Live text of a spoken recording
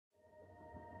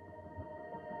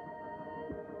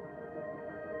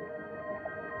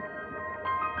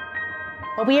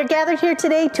We are gathered here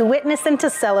today to witness and to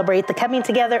celebrate the coming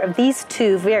together of these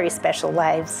two very special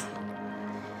lives.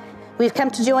 We've come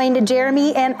to join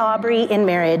Jeremy and Aubrey in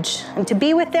marriage, and to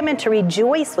be with them and to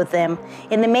rejoice with them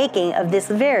in the making of this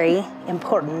very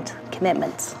important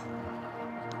commitment.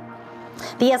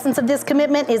 The essence of this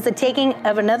commitment is the taking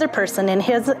of another person in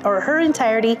his or her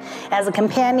entirety as a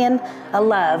companion, a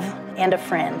love, and a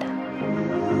friend.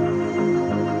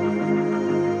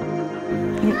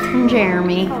 From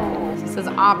Jeremy. This is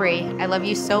Aubrey. I love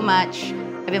you so much.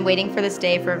 I've been waiting for this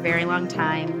day for a very long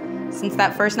time. Since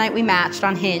that first night we matched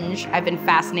on Hinge, I've been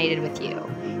fascinated with you.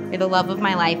 You're the love of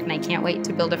my life, and I can't wait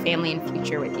to build a family and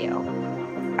future with you.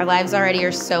 Our lives already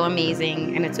are so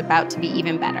amazing, and it's about to be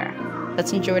even better.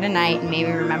 Let's enjoy tonight and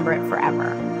maybe remember it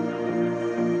forever.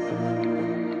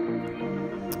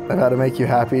 I've had to make you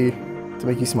happy, to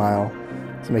make you smile,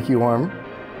 to make you warm,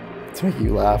 to make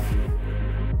you laugh.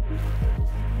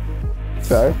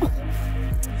 Sorry.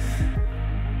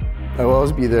 I will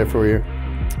always be there for you.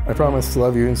 I promise to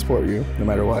love you and support you no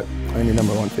matter what. I'm your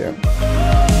 #1 fan.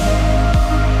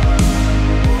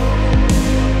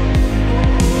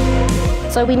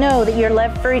 So we know that your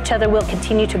love for each other will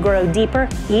continue to grow deeper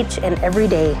each and every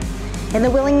day. And the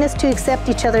willingness to accept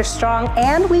each other's strong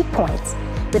and weak points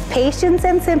with patience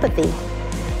and sympathy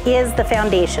is the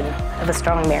foundation of a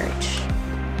strong marriage.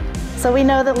 So we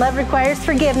know that love requires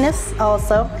forgiveness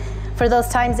also for those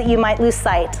times that you might lose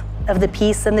sight of the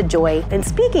peace and the joy. And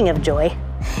speaking of joy,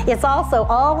 it's also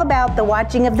all about the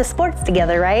watching of the sports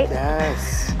together, right?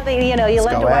 Yes. You know, you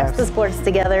love to watch the sports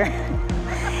together.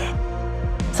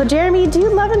 So Jeremy, do you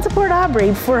love and support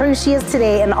Aubrey for who she is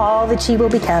today and all that she will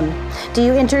become? Do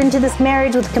you enter into this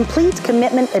marriage with complete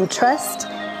commitment and trust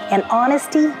and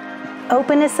honesty,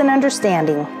 openness and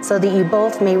understanding so that you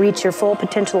both may reach your full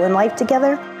potential in life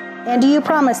together? And do you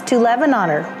promise to love and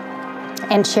honor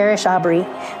and cherish Aubrey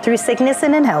through sickness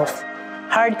and in health,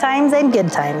 hard times and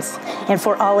good times, and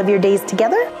for all of your days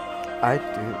together? I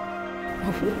do.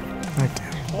 I do.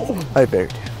 I very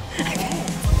do.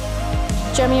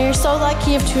 Jeremy, you're so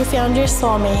lucky to have found your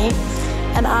soulmate.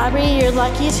 And Aubrey, you're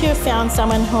lucky to have found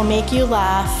someone who will make you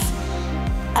laugh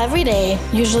every day,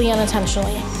 usually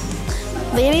unintentionally.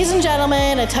 Ladies and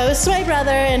gentlemen, a toast to my brother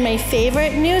and my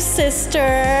favorite new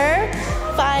sister.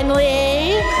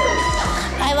 Finally,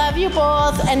 I love you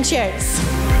both, and cheers.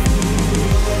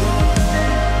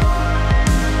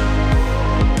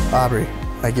 Aubrey,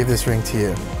 I give this ring to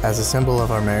you as a symbol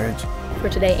of our marriage. For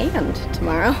today and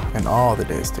tomorrow. And all the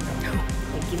days to come.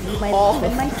 I give you my love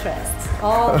and my trust.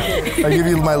 All I give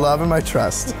you my love and my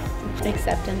trust.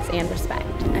 Acceptance and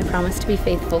respect. I promise to be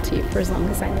faithful to you for as long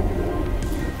as I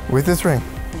live. With this ring,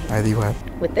 I thee wed.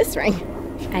 With this ring,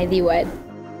 I thee wed.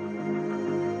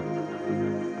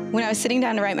 When I was sitting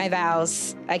down to write my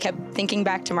vows, I kept thinking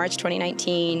back to March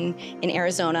 2019 in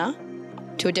Arizona,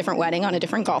 to a different wedding on a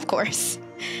different golf course.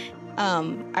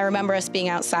 I remember us being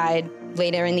outside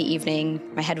later in the evening.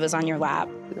 My head was on your lap.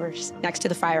 We were next to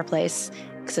the fireplace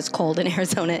because it's cold in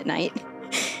Arizona at night.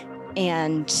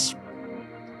 And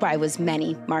I was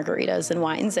many margaritas and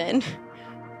wines in.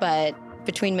 But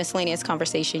between miscellaneous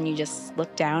conversation, you just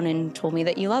looked down and told me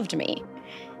that you loved me.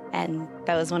 And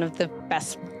that was one of the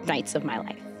best nights of my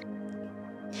life.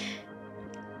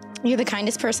 You're the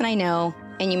kindest person I know,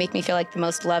 and you make me feel like the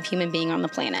most loved human being on the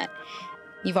planet.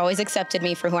 You've always accepted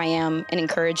me for who I am and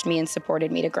encouraged me and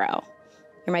supported me to grow.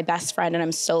 You're my best friend, and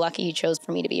I'm so lucky you chose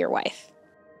for me to be your wife.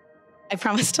 I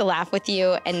promise to laugh with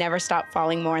you and never stop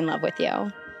falling more in love with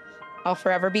you. I'll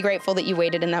forever be grateful that you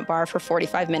waited in that bar for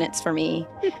 45 minutes for me,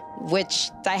 which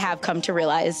I have come to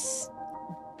realize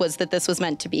was that this was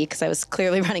meant to be because I was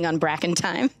clearly running on Bracken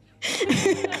time.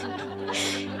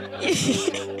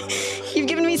 You've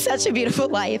given me such a beautiful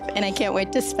life, and I can't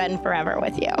wait to spend forever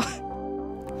with you.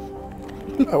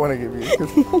 I want to give you a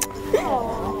kiss.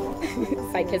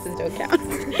 Side kisses don't count.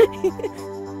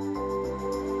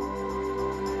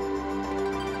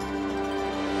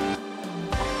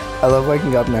 I love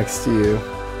waking up next to you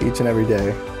each and every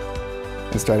day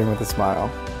and starting with a smile.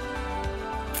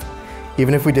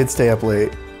 Even if we did stay up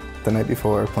late the night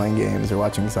before playing games or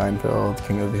watching Seinfeld,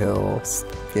 King of the Hill,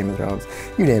 Game of Thrones,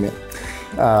 you name it.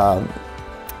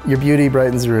 Your beauty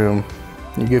brightens the room.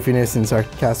 Your goofiness and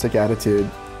sarcastic attitude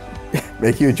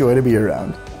make you a joy to be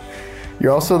around.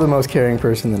 You're also the most caring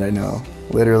person that I know.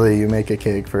 Literally, you make a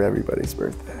cake for everybody's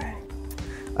birthday.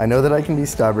 I know that I can be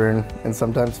stubborn and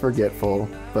sometimes forgetful,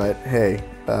 but hey,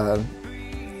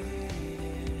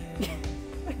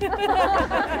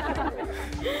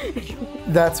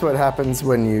 that's what happens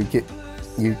when you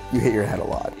hit your head a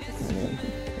lot. I mean,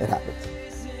 it happens.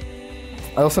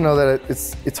 I also know that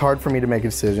it's hard for me to make a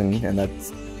decision, and that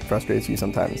frustrates you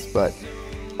sometimes, but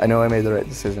I know I made the right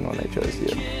decision when I chose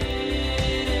you.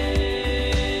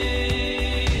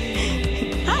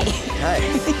 Hi. Hi.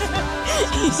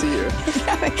 Good to see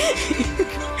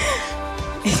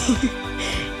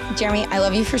you. Jeremy, I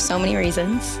love you for so many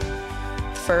reasons.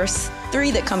 First, 3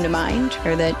 that come to mind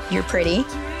are that you're pretty,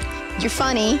 you're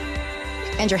funny,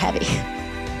 and you're heavy.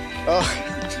 Oh.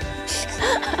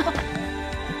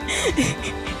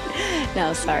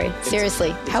 No, sorry.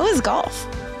 Seriously, how was golf?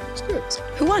 It's good.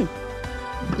 Who won?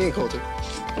 Me and Coulter.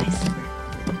 Nice.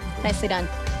 Nicely done.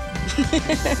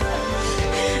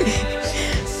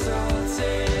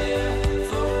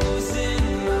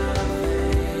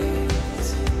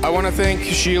 I want to thank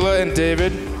Sheila and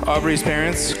David, Aubrey's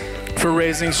parents, for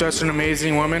raising such an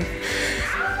amazing woman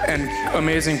and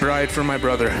amazing bride for my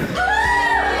brother.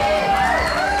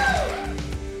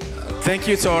 Thank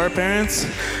you to our parents,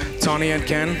 Tony and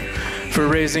Ken, for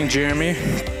raising Jeremy,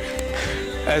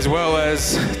 as well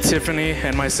as Tiffany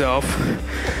and myself,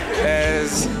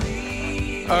 as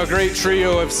a great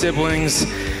trio of siblings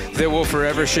that will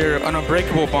forever share an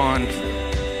unbreakable bond.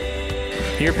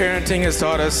 Your parenting has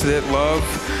taught us that love,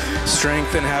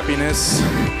 strength, and happiness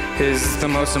is the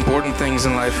most important things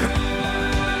in life.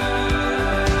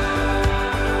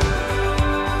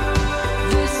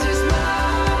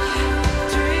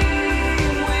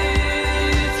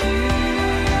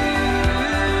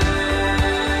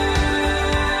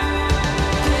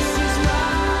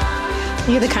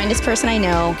 You're the kindest person I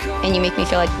know, and you make me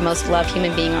feel like the most loved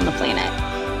human being on the planet.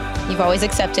 You've always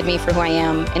accepted me for who I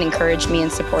am and encouraged me and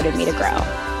supported me to grow.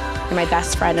 You're my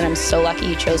best friend, and I'm so lucky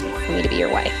you chose me to be your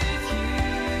wife.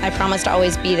 I promise to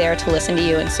always be there to listen to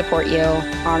you and support you,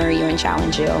 honor you, and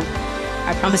challenge you.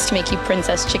 I promise to make you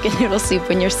princess chicken noodle soup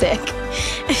when you're sick,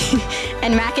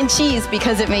 and mac and cheese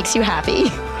because it makes you happy.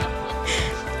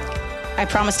 I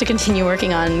promise to continue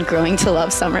working on growing to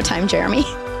love summertime Jeremy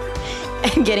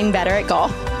and getting better at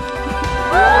golf.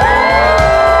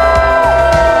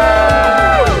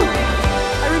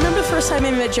 I remember the first time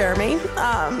I met Jeremy.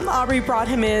 Aubrey brought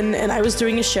him in and I was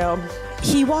doing a show.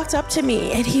 He walked up to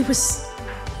me and he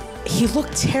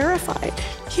looked terrified.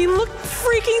 He looked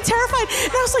freaking terrified.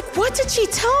 And I was like, what did she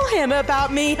tell him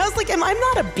about me? I was like, I'm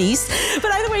not a beast.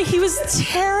 But either way, he was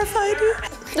terrified.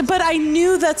 But I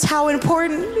knew that's how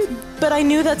important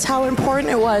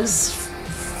it was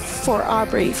for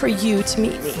Aubrey, for you to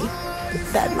meet me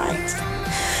that night.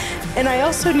 And I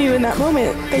also knew in that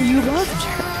moment that you loved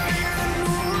her.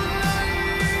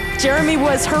 Jeremy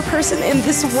was her person in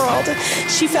this world.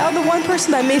 She found the one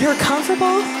person that made her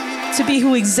comfortable to be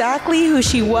exactly who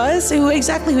she was,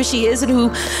 exactly who she is, and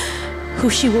who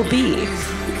she will be.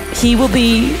 He will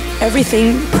be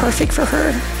everything perfect for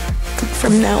her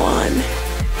from now on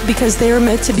because they are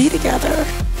meant to be together.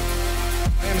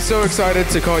 I'm so excited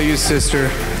to call you sister,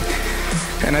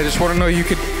 and I just want to know you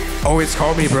could always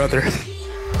call me brother.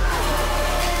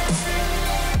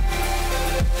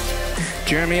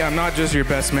 Jeremy, I'm not just your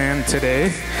best man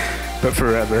today, but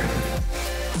forever.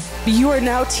 You are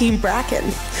now Team Bracken.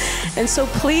 And so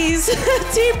please,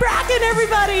 Team Bracken,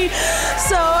 everybody.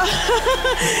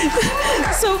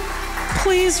 So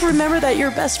please remember that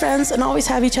you're best friends and always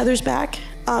have each other's back.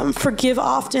 Forgive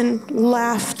often,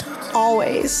 laugh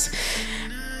always.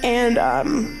 And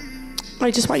I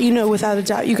just want you to know without a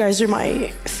doubt, you guys are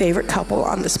my favorite couple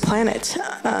on this planet.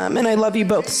 And I love you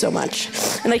both so much.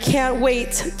 And I can't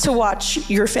wait to watch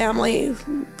your family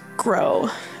grow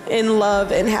in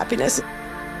love and happiness.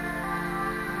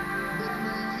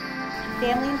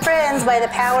 Family and friends, by the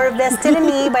power vested in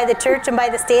me, by the church and by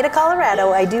the state of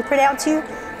Colorado, I do pronounce you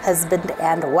husband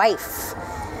and wife.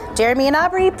 Jeremy and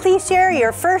Aubrey, please share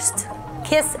your first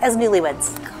kiss as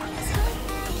newlyweds.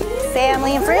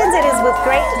 Family and friends, it is with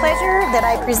great pleasure that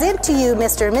I present to you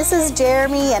Mr. and Mrs.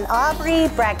 Jeremy and Aubrey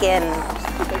Bracken.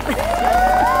 We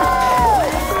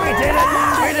did it!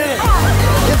 We did it!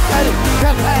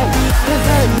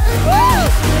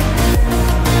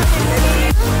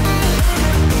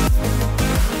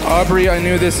 Aubrey, I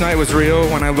knew this night was real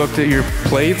when I looked at your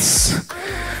plates,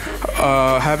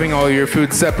 having all your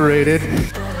food separated.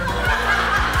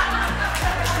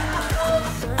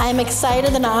 I'm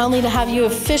excited that not only to have you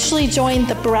officially join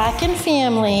the Bracken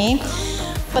family,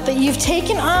 but that you've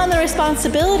taken on the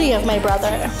responsibility of my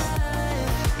brother.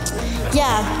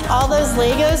 Yeah, all those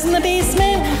Legos in the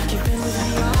basement,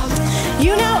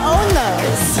 you now own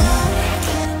those.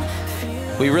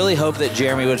 We really hope that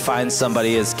Jeremy would find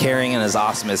somebody as caring and as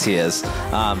awesome as he is.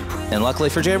 And luckily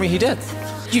for Jeremy, he did.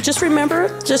 you just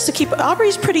remember, just to keep,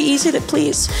 Aubrey's pretty easy to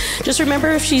please. Just remember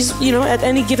if she's, you know, at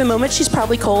any given moment, she's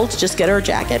probably cold, just get her a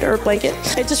jacket or a blanket.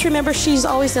 And just remember she's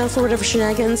always down for whatever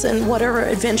shenanigans and whatever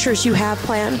adventures you have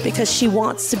planned because she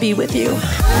wants to be with you.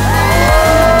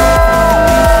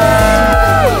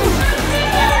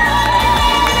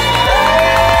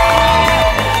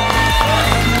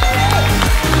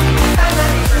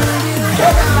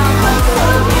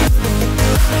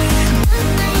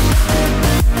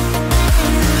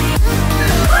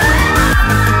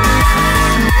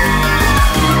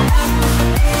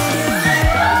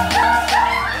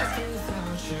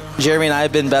 Jeremy and I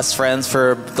have been best friends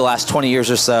for the last 20 years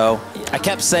or so. I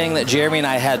kept saying that Jeremy and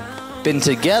I had been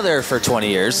together for 20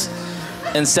 years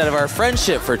instead of our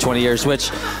friendship for 20 years,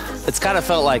 which it's kind of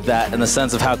felt like that in the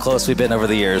sense of how close we've been over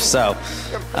the years. So,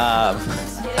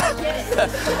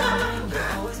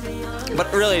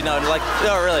 but really, no,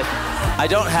 really. I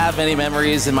don't have many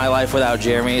memories in my life without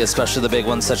Jeremy, especially the big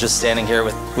ones such as standing here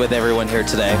with everyone here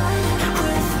today.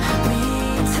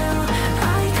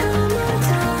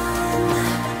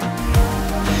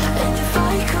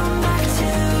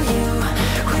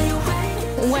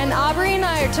 When Aubrey and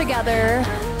I are together,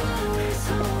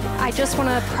 I just want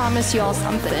to promise you all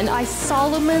something. I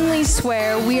solemnly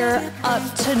swear we are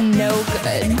up to no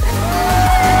good.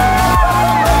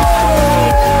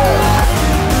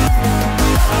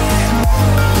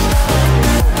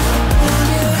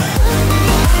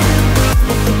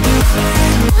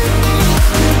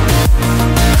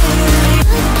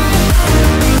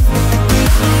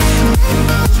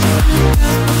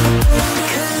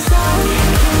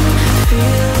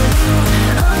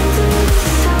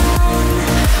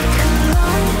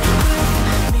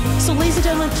 So ladies and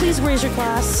gentlemen, please raise your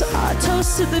glass.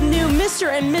 Toast to the new Mr.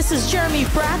 and Mrs. Jeremy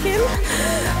Bracken.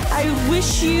 I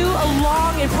wish you a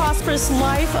long and prosperous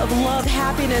life of love,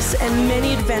 happiness, and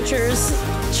many adventures.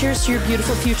 Cheers to your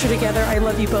beautiful future together. I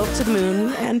love you both to the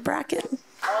moon and Bracken.